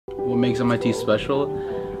makes MIT special?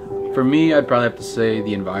 For me, I'd probably have to say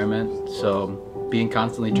the environment. So being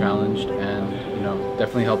constantly challenged and,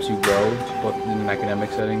 definitely helps you grow, both in an academic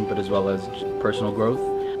setting, but as well as personal growth.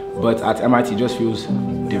 But at MIT it just feels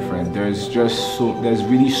different. There's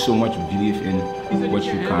really so much belief in what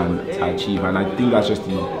you can achieve, and I think that's just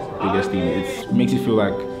the biggest thing. It makes you feel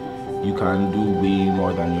like you can do way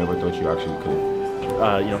more than you ever thought you actually could.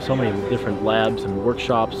 So many different labs and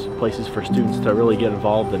workshops, places for students to really get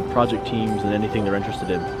involved in project teams and anything they're interested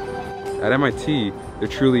in. At MIT, they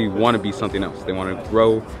truly want to be something else. They want to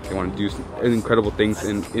grow, they want to do incredible things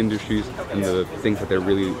in industries and the things that they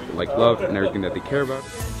really love and everything that they care about.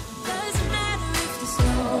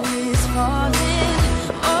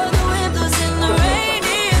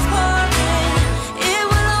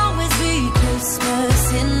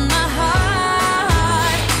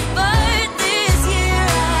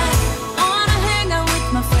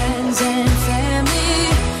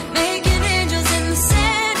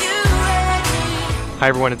 Hi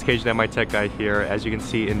everyone, it's KJ, the MIT Tech guy here. As you can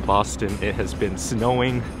see in Boston, it has been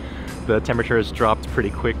snowing. The temperature has dropped pretty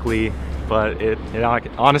quickly, but it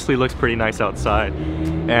honestly looks pretty nice outside.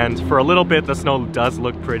 And for a little bit, the snow does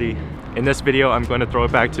look pretty. In this video, I'm going to throw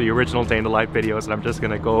it back to the original day in the life videos, and I'm just going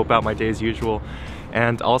to go about my day as usual.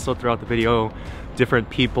 And also throughout the video, different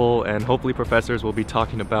people and hopefully professors will be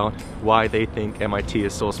talking about why they think MIT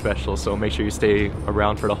is so special. So make sure you stay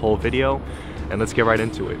around for the whole video, and let's get right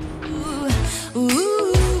into it.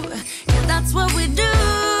 Ooh, yeah, that's what we do.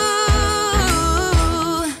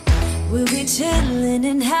 We'll be chilling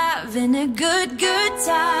and having a good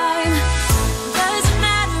time. Doesn't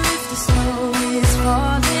matter if the snow is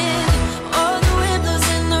falling or the wind blows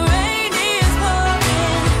and the rain is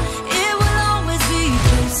pouring. It will always be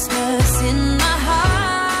Christmas in my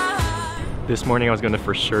heart. This morning I was going to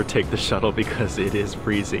for sure take the shuttle because it is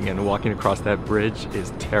freezing, and walking across that bridge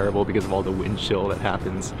is terrible because of all the wind chill that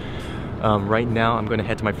happens. Right now I'm going to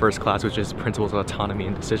head to my first class, which is Principles of Autonomy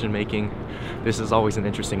and Decision Making. This is always an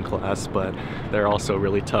interesting class, but they're also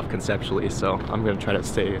really tough conceptually, so I'm going to try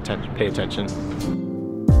to pay attention.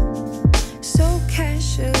 So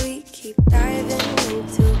casually keep diving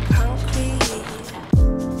into concrete.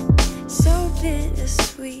 So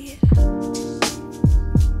bittersweet.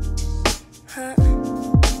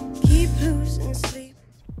 Keep losing sleep.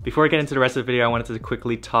 Before I get into the rest of the video, I wanted to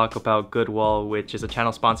quickly talk about Goodwall, which is a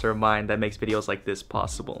channel sponsor of mine that makes videos like this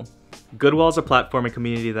possible. Goodwall is a platform and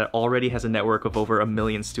community that already has a network of over 1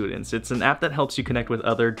 million students. It's an app that helps you connect with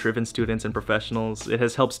other driven students and professionals. It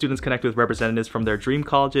has helped students connect with representatives from their dream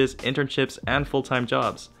colleges, internships, and full-time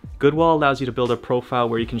jobs. Goodwall allows you to build a profile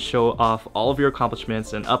where you can show off all of your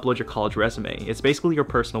accomplishments and upload your college resume. It's basically your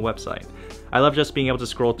personal website. I love just being able to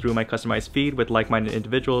scroll through my customized feed with like-minded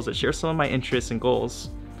individuals that share some of my interests and goals.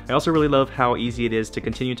 I also really love how easy it is to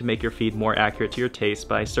continue to make your feed more accurate to your taste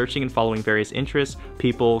by searching and following various interests,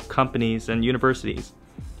 people, companies, and universities.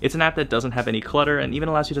 It's an app that doesn't have any clutter and even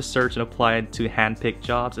allows you to search and apply to hand-picked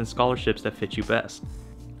jobs and scholarships that fit you best.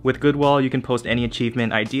 With Goodwall, you can post any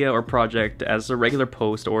achievement, idea, or project as a regular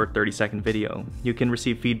post or 30-second video. You can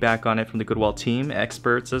receive feedback on it from the Goodwall team,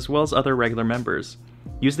 experts, as well as other regular members.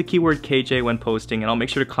 Use the keyword KJ when posting, and I'll make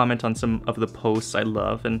sure to comment on some of the posts I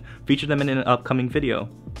love and feature them in an upcoming video.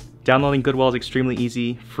 Downloading Goodwall is extremely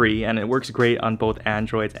easy, free, and it works great on both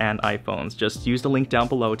Androids and iPhones. Just use the link down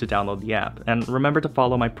below to download the app. And remember to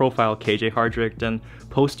follow my profile, KJ Hardrict, and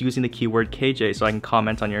post using the keyword KJ so I can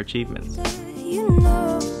comment on your achievements. You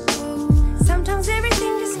know, sometimes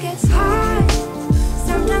everything just gets hard.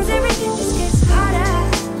 Sometimes everything just gets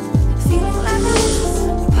harder. Feeling like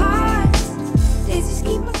I'm apart. Daisies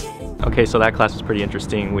keep on getting. Okay, so that class was pretty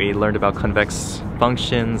interesting. We learned about convex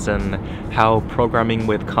functions and how programming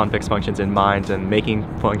with convex functions in mind and making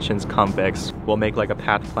functions convex will make like a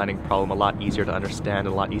path planning problem a lot easier to understand and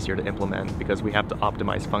a lot easier to implement, because we have to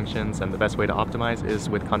optimize functions, and the best way to optimize is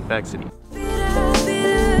with convexity.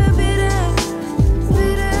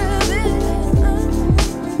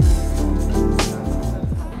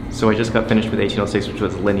 So I just got finished with 1806, which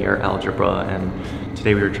was linear algebra, and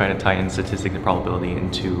today we were trying to tie in statistics and probability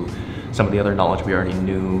into some of the other knowledge we already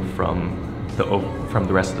knew from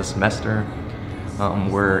the rest of the semester.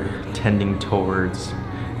 We're tending towards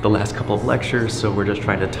the last couple of lectures, so we're just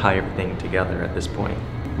trying to tie everything together at this point.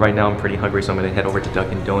 Right now I'm pretty hungry, so I'm gonna head over to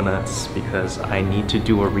Dunkin' Donuts because I need to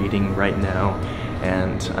do a reading right now,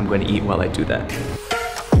 and I'm going to eat while I do that.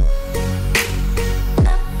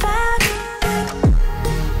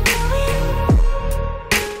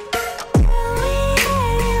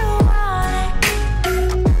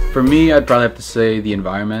 For me, I'd probably have to say the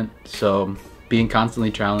environment. So being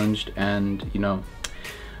constantly challenged and,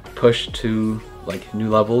 pushed to like new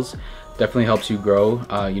levels definitely helps you grow,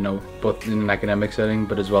 you know, both in an academic setting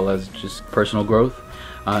but as well as just personal growth.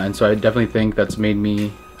 And so I definitely think that's made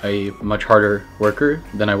me a much harder worker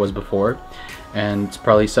than I was before, and it's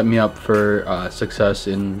probably set me up for success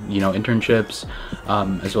in, you know, internships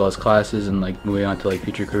as well as classes and like moving on to like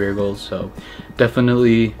future career goals. So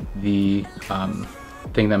definitely the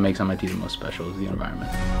thing that makes MIT the most special is the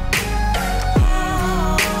environment.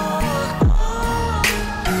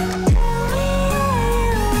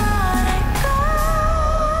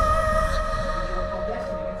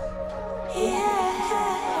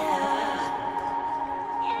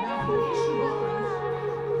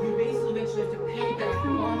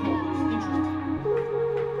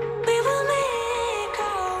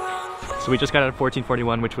 So we just got out of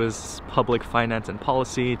 1441, which was public finance and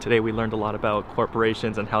policy. Today we learned a lot about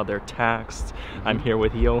corporations and how they're taxed. I'm here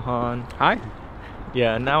with Johan. Hi.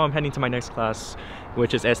 Yeah, and now I'm heading to my next class,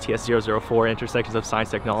 which is STS 004, Intersections of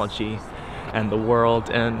Science, Technology, and the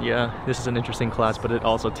World. And yeah, this is an interesting class, but it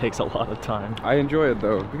also takes a lot of time. I enjoy it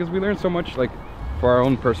though, because we learn so much like for our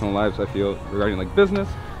own personal lives, I feel, regarding like business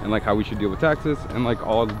and like how we should deal with taxes and like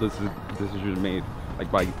all of this decisions made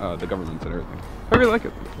like by the governments and everything. I really like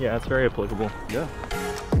it. Yeah, it's very applicable. Yeah.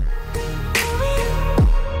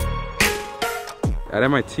 At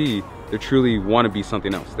MIT, they truly want to be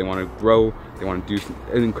something else. They want to grow, they want to do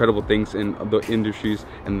incredible things in the industries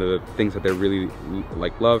and the things that they really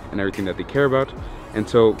like love and everything that they care about. And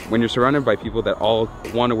so when you're surrounded by people that all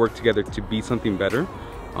want to work together to be something better,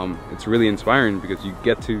 it's really inspiring because you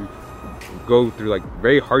get to go through like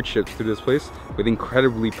very hardships through this place with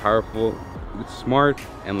incredibly powerful, smart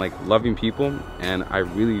and like loving people. And I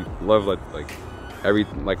really love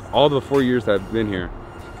like all the 4 years that I've been here.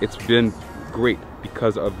 It's been great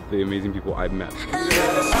because of the amazing people I've met.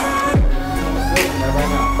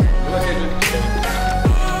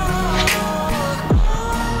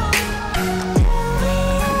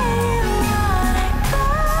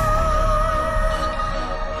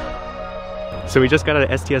 So we just got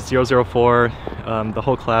out of STS 004. The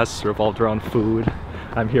whole class revolved around food.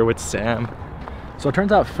 I'm here with Sam. So it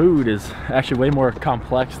turns out food is actually way more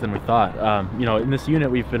complex than we thought. You know, in this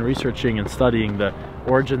unit we've been researching and studying the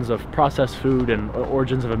origins of processed food and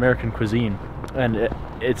origins of American cuisine and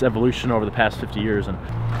its evolution over the past 50 years. And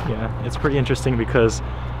yeah, it's pretty interesting because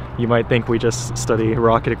you might think we just study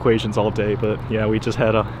rocket equations all day, but yeah, we just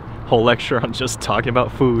had a whole lecture on just talking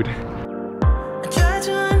about food.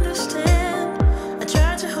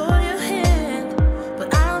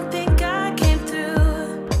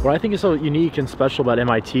 What I think is so unique and special about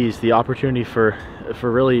MIT is the opportunity for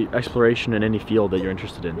really exploration in any field that you're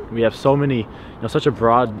interested in. We have so many, such a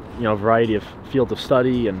broad, variety of fields of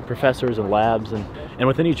study and professors and labs, and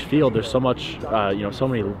within each field there's so much, so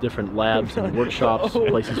many different labs and workshops,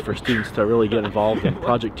 places for students to really get involved in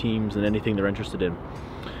project teams and anything they're interested in.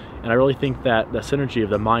 And I really think that the synergy of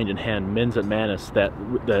the mind and hand, mens et manus, that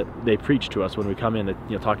they preach to us when we come in,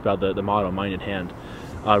 that talk about the motto, mind and hand,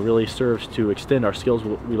 really serves to extend our skills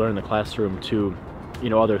we learn in the classroom to,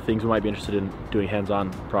 other things we might be interested in doing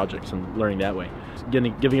hands-on projects and learning that way.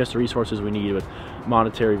 Giving us the resources we need with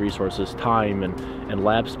monetary resources, time, and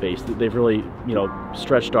lab space. They've really,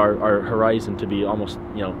 stretched our horizon to be almost,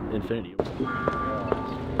 infinity.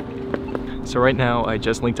 So right now I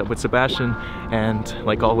just linked up with Sebastian, and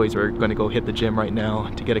like always we're going to go hit the gym right now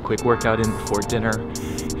to get a quick workout in before dinner,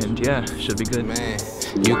 and yeah, should be good. Man,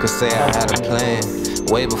 you could say I had a plan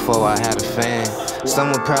way before I had a fan.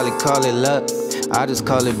 Some would probably call it luck, I just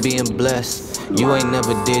call it being blessed. You ain't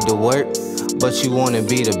never did the work, but you wanna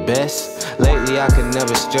be the best. Lately I could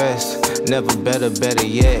never stress, never better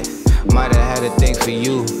yet. Might have had a thing for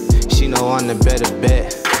you, she know I'm the better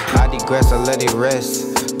bet. I digress, I let it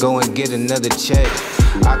rest, go and get another check.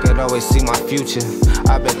 I could always see my future,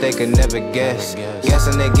 I bet they could never guess.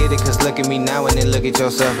 Guessing they get it, cause look at me now and then look at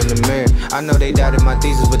yourself in the mirror. I know they doubted my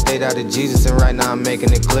thesis, but they doubted Jesus, and right now I'm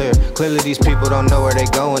making it clear. Clearly these people don't know where they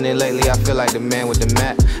going, and lately I feel like the man with the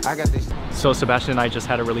map. I got this. So Sebastian and I just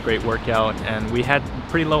had a really great workout, and we had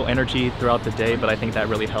pretty low energy throughout the day, but I think that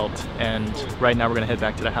really helped. And right now we're gonna head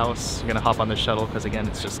back to the house. We're gonna hop on the shuttle because again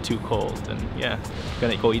it's just too cold, and yeah,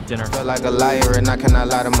 gonna go eat dinner. Feel like a liar and I cannot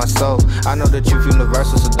lie to my soul. I know the truth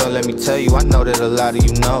universal, so don't let me tell you. I know that a lot of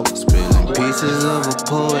you know. Spilling pieces of a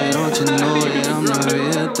poet, don't you know that I'm the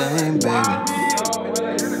real thing, baby?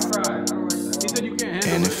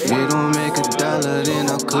 And if it don't make a dollar, then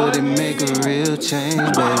how could it make a real change,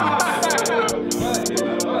 baby?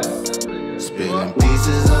 Spilling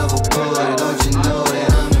pieces of a poet, don't you know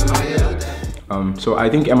that I'm the real thing? So I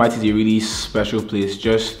think MIT is a really special place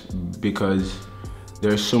just because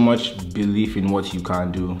there's so much belief in what you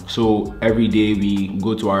can do. So every day we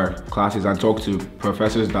go to our classes and talk to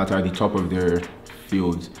professors that are at the top of their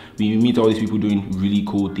fields. We meet all these people doing really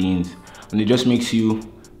cool things, and it just makes you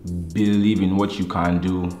believe in what you can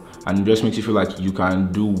do, and it just makes you feel like you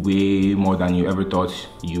can do way more than you ever thought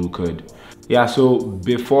you could. Yeah, so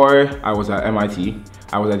before I was at MIT,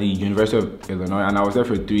 I was at the University of Illinois, and I was there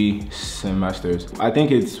for 3 semesters. I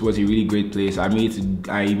think it was a really great place. I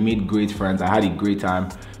made great friends. I had a great time.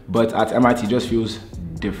 But at MIT, it just feels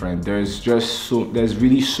different. There's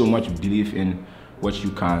really so much belief in what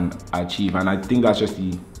you can achieve, and I think that's just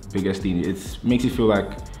the biggest thing. It makes you feel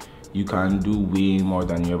like you can do way more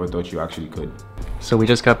than you ever thought you actually could. So we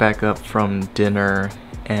just got back up from dinner,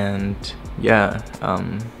 and yeah,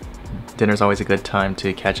 dinner's always a good time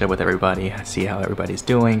to catch up with everybody, see how everybody's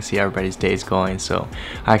doing, see how everybody's day's going. So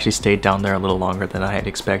I actually stayed down there a little longer than I had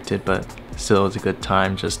expected, but still it's a good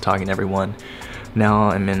time just talking to everyone. Now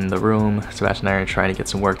I'm in the room, Sebastian and I are trying to get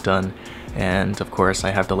some work done, and of course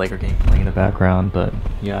I have the Laker game playing in the background, but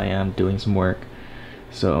yeah, I am doing some work.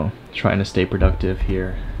 So trying to stay productive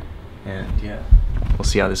here, and yeah, we'll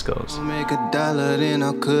see how this goes. Make $1, then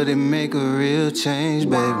how could it make a real change,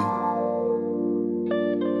 baby?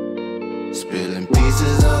 Spilling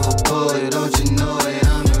pieces of a poet, don't you know it?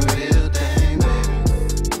 I'm the real thing, baby.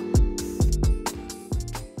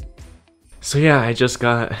 So yeah, I just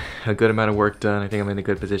got a good amount of work done. I think I'm in a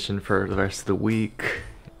good position for the rest of the week.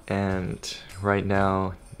 And right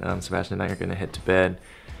now, Sebastian and I are gonna head to bed.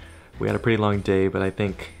 We had a pretty long day, but I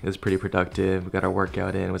think it was pretty productive. We got our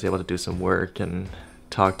workout in, was able to do some work and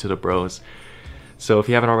talk to the bros. So if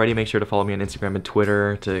you haven't already, make sure to follow me on Instagram and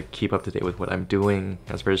Twitter to keep up to date with what I'm doing.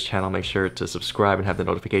 As for this channel, make sure to subscribe and have the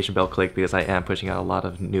notification bell clicked, because I am pushing out a lot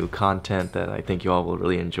of new content that I think you all will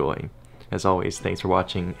really enjoy. As always, thanks for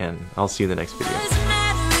watching, and I'll see you in the next video.